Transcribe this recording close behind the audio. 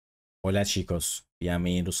Hola chicos,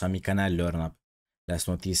 bienvenidos a mi canal LearnUp. Las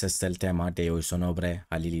noticias del tema de hoy son sobre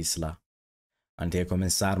Halil y Sila. Antes de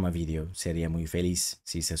comenzar mi video, sería muy feliz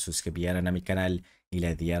si se suscribieran a mi canal y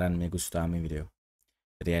le dieran me gusta a mi video.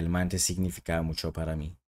 Realmente significa mucho para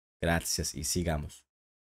mí. Gracias y sigamos.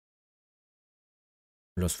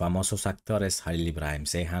 Los famosos actores Halil Ibrahim,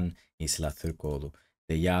 Ceyhan y Sila Turkoglu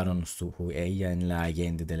dejaron su huella en la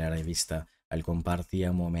agenda de la revista al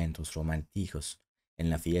compartir momentos románticos en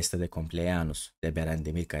la fiesta de cumpleaños de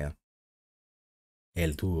Besaron.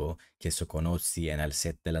 El dúo, que se conocía en el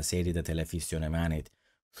set de la serie de televisión mente,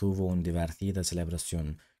 tuvo una divertida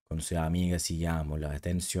celebración con su amiga y llamó la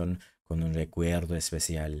atención con un recuerdo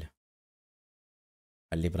especial.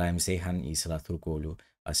 Al Ibrahim Ceyhan y Sila Turkoglu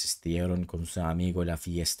asistieron con su amigo a la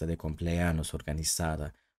fiesta de cumpleaños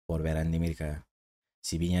organizada por Besaron.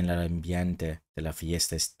 Si bien el ambiente de la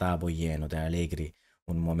fiesta estaba lleno de alegría,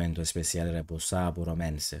 un momento especial reposaba por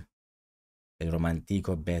romance. El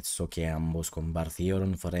romántico beso que ambos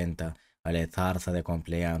compartieron frente a la tarta de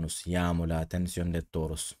cumpleaños llamó la atención de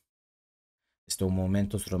todos. Estos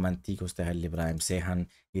momentos románticos de Ibrahim Ceyhan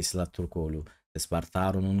y Sila Turkoglu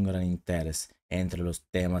despertaron un gran interés entre los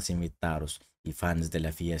temas invitados y fans de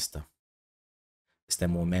la fiesta. Este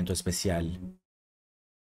momento especial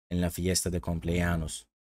en la fiesta de cumpleaños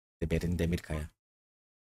de Besaron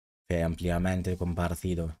fue ampliamente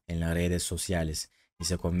compartido en las redes sociales y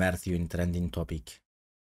se convirtió en trending topic.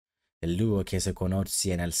 El dúo que se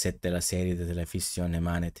conocía en el set de la serie de televisión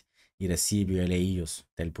Mente y recibió elogios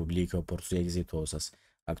del público por sus exitosas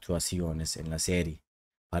actuaciones en la serie,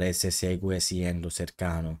 parece seguir siendo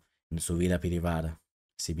cercano en su vida privada,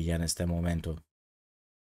 si bien en este momento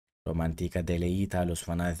romántica deleita a los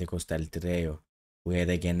fanáticos del trío,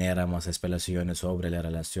 puede generar más especulaciones sobre la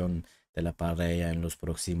relación de la pareja en los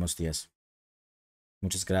próximos días.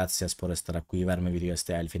 Muchas gracias por estar aquí y ver mi video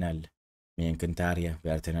hasta el final. Me encantaría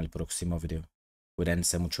verte en el próximo video.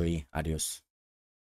 Cuídense mucho y adiós.